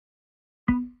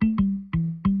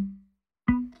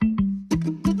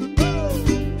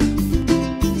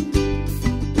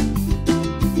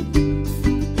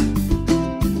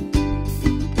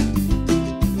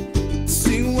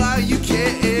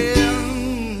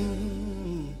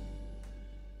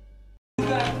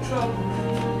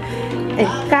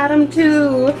I got him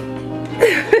too.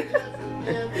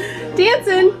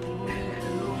 Dancing.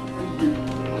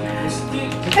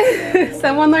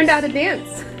 Someone learned how to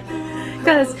dance.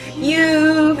 Cause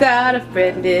you got a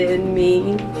friend in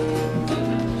me.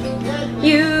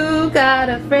 You got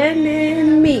a friend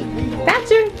in me.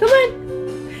 Thatcher, come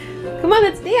on. Come on,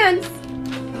 let's dance.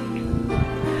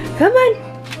 Come on.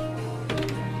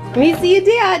 Let me see you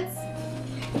dance.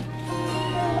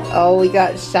 Oh, we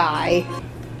got shy.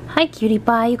 Hi, cutie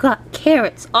pie. You got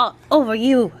carrots all over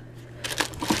you.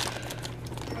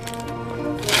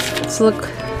 Let's look.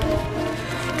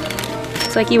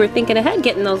 Looks like you were thinking ahead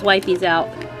getting those wipies out.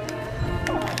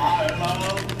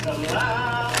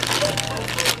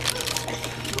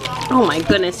 Oh my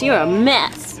goodness, you're a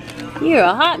mess. You're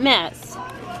a hot mess.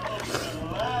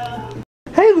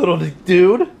 Hey little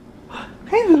dude.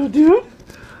 Hey little dude.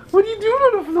 What are you doing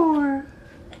on the floor?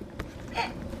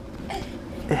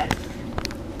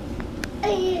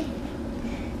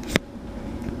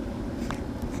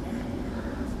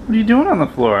 What are you doing on the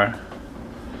floor?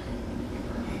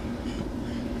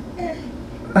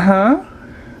 Huh?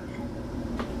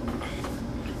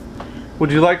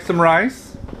 Would you like some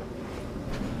rice?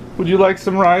 Would you like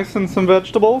some rice and some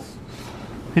vegetables?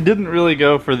 He didn't really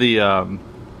go for the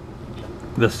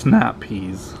snap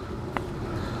peas.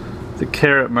 The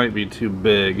carrot might be too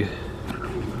big.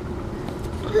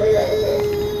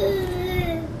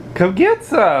 Come get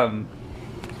some!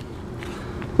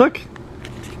 Look!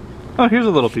 Oh, here's a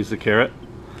little piece of carrot.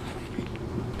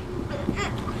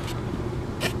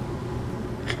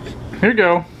 Here you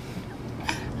go.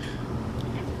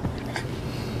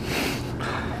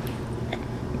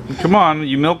 Come on,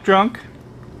 you milk drunk?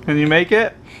 Can you make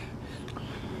it?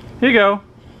 Here you go.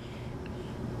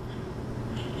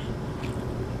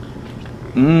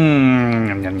 Mmm,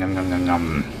 yum, yum, yum, yum,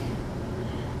 yum.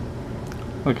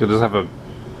 Look, I just have a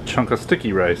chunk of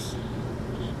sticky rice.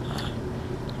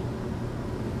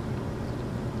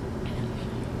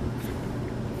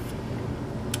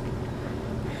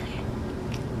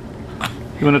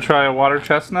 You want to try a water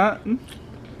chestnut?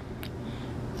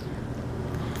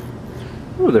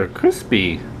 Ooh, they're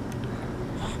crispy.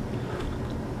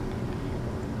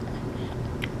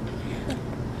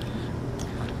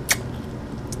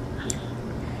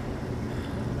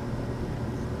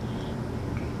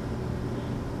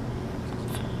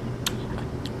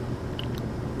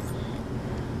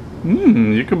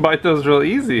 Mmm, you can bite those real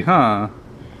easy, huh?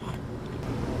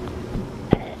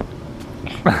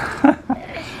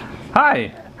 Hi!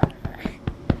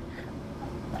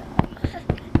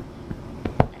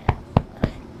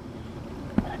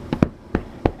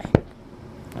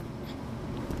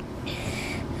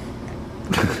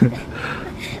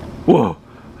 Whoa!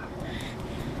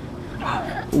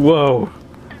 Whoa!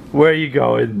 Where are you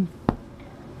going?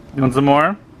 You want some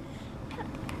more?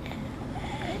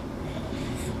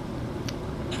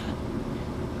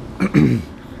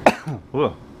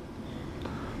 Whoa.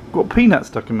 Got a peanut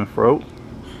stuck in my throat.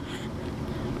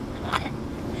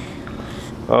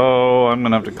 Oh, I'm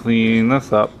gonna have to clean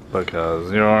this up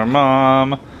because your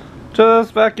mom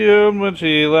just vacuumed when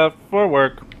she left for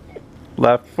work.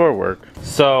 Left for work.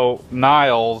 So,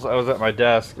 Niles, I was at my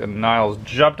desk and Niles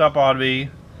jumped up on me.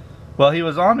 Well, he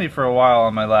was on me for a while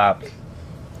on my lap.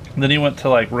 Then he went to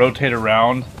like rotate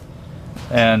around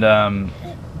and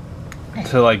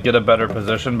to like get a better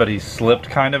position, but he slipped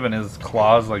kind of and his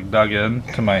claws like dug in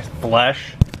to my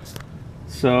flesh.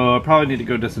 So I probably need to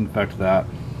go disinfect that.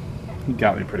 He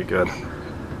got me pretty good.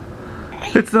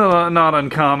 It's not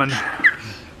uncommon.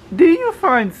 Do you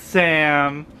find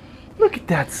Sam? Look at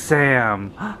that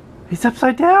Sam. He's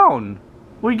upside down.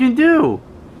 What are you gonna do?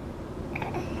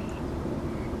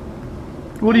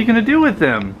 What are you gonna do with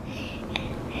him?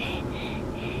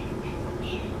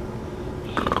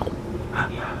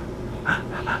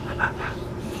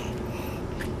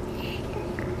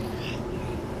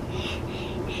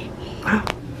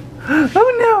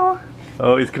 Oh no!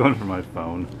 Oh, he's going for my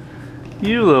phone.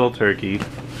 You little turkey.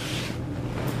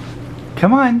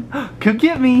 Come on, come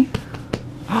get me.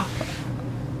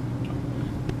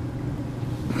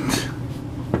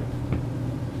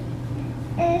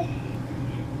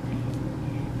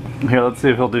 Here, let's see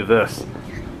if he'll do this.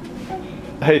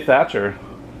 Hey, Thatcher.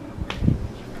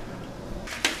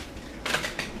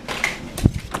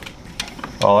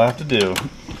 All I have to do.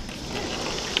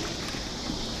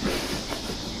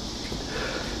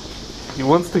 He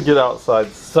wants to get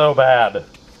outside so bad.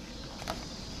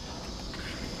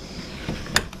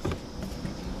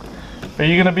 Are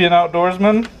you gonna be an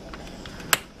outdoorsman?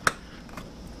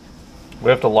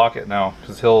 We have to lock it now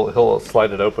because he'll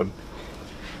slide it open.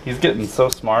 He's getting so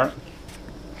smart.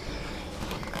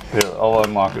 Here, I'll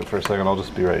unlock it for a second. I'll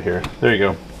just be right here. There you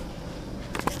go.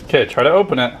 Okay, try to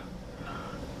open it.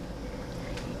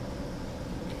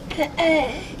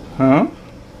 Huh?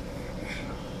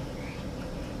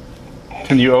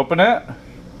 Can you open it?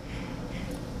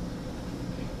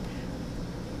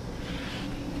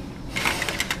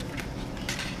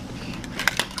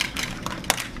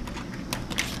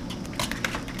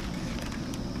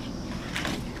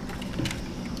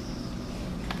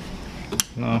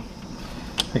 No,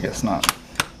 I guess not.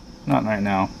 Not right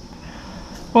now.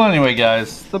 Well, anyway,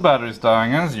 guys, the battery's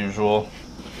dying as usual.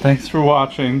 Thanks for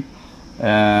watching,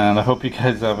 and I hope you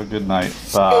guys have a good night.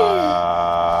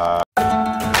 Bye.